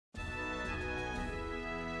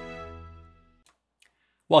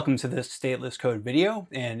Welcome to this StatelessCode video,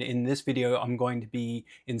 and in this video I'm going to be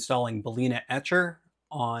installing balenaEtcher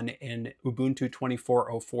on an Ubuntu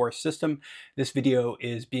 24.04 system. This video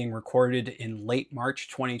is being recorded in late March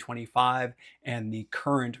 2025, and the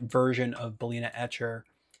current version of balenaEtcher,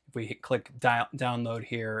 if we click download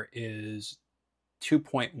here, is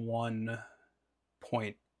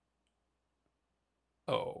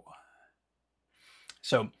 2.1.0.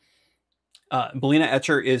 So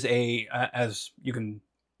balenaEtcher is as you can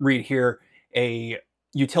read here, a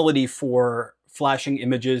utility for flashing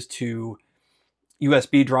images to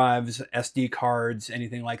USB drives, SD cards,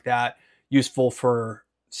 anything like that. Useful for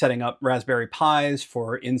setting up Raspberry Pis,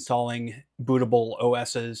 for installing bootable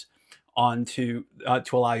OSs onto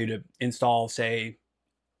to allow you to install, say,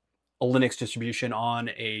 a Linux distribution on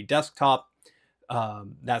a desktop,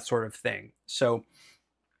 that sort of thing. So,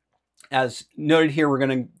 as noted here, we're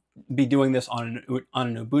going to be doing this on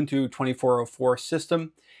an Ubuntu 24.04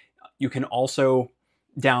 system. You can also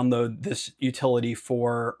download this utility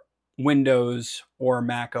for Windows or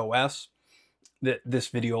Mac OS. This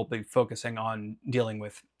video will be focusing on dealing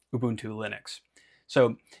with Ubuntu Linux.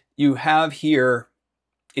 So you have here,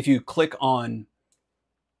 if you click on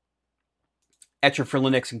Etcher for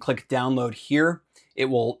Linux and click download here, it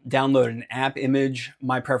will download an app image.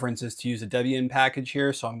 My preference is to use a Debian package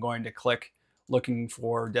here, so I'm going to click looking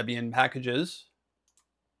for Debian packages,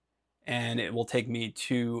 and it will take me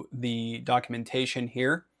to the documentation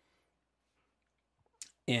here.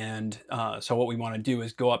 And so what we want to do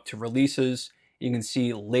is go up to releases. You can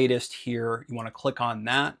see latest here. You want to click on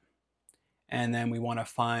that, and then we want to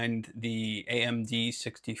find the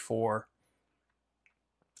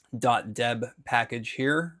amd64.deb package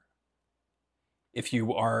here. If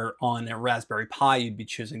you are on a Raspberry Pi, you'd be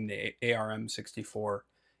choosing the ARM64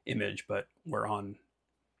 image, but we're on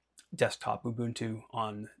desktop Ubuntu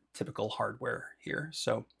on typical hardware here.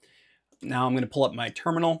 So now I'm going to pull up my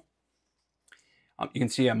terminal. You can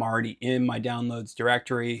see I'm already in my downloads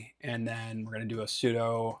directory, and then we're going to do a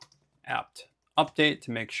sudo apt update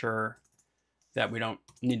to make sure that we don't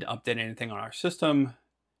need to update anything on our system.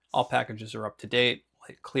 All packages are up to date. We'll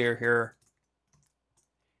hit clear here.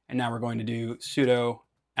 And now we're going to do sudo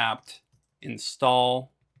apt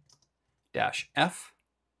install -f,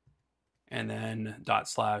 and then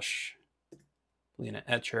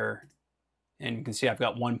 /balenaEtcher. And you can see I've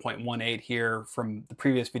got 1.18 here from the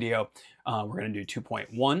previous video. We're going to do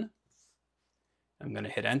 2.1. I'm going to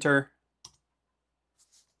hit enter.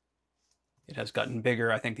 It has gotten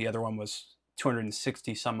bigger. I think the other one was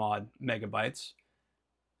 260 some odd megabytes.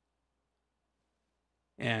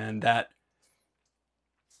 And that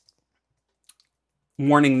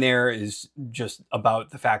warning there is just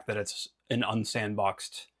about the fact that it's an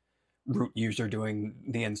unsandboxed root user doing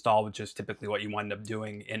the install, which is typically what you wind up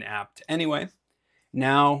doing in apt anyway.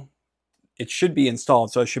 Now it should be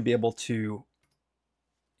installed, so I should be able to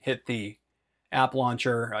hit the app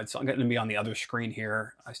launcher. It's going to be on the other screen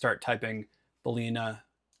here. I start typing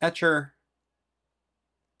balenaEtcher,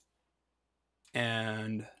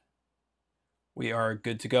 and we are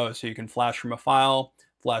good to go. So you can flash from a file,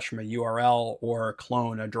 flash from a URL, or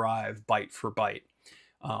clone a drive byte for byte,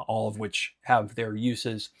 all of which have their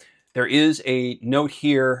uses. There is a note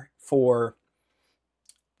here for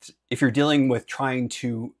if you're dealing with trying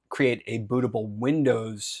to create a bootable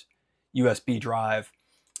Windows USB drive.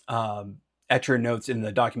 Etcher notes in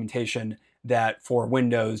the documentation that for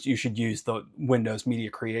Windows, you should use the Windows Media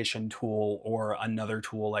Creation tool or another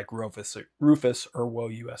tool like Rufus or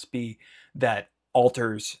WoUSB that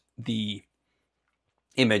alters the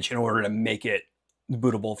image in order to make it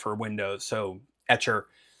bootable for Windows. So Etcher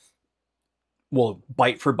will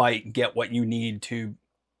byte for byte get what you need to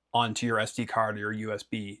onto your SD card or your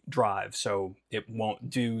USB drive, so it won't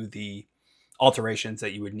do the alterations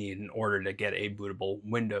that you would need in order to get a bootable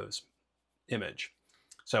Windows image.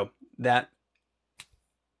 So that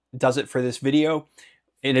does it for this video.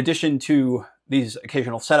 In addition to these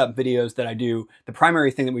occasional setup videos that I do, the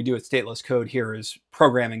primary thing that we do at StatelessCode here is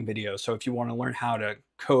programming videos. So if you want to learn how to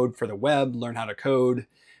code for the web, learn how to code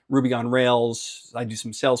Ruby on Rails, I do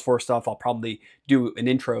some Salesforce stuff. I'll probably do an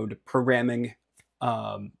intro to programming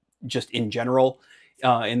just in general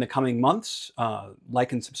in the coming months.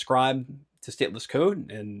 Like and subscribe to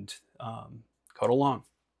StatelessCode and code along.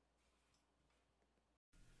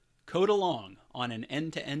 Code along on an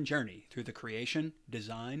end-to-end journey through the creation,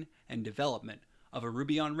 design, and development of a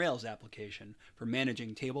Ruby on Rails application for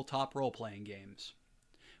managing tabletop role-playing games.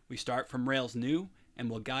 We start from Rails new and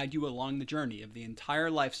will guide you along the journey of the entire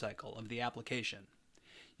lifecycle of the application.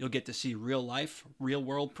 You'll get to see real-life,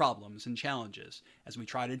 real-world problems and challenges as we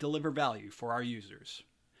try to deliver value for our users.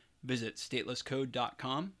 Visit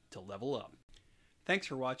StatelessCode.com to level up. Thanks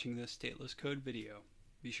for watching this Stateless Code video.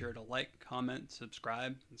 Be sure to like, comment,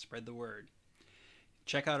 subscribe, and spread the word.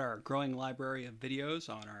 Check out our growing library of videos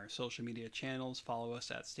on our social media channels. Follow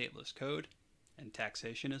us at StatelessCode, and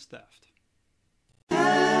taxation is theft.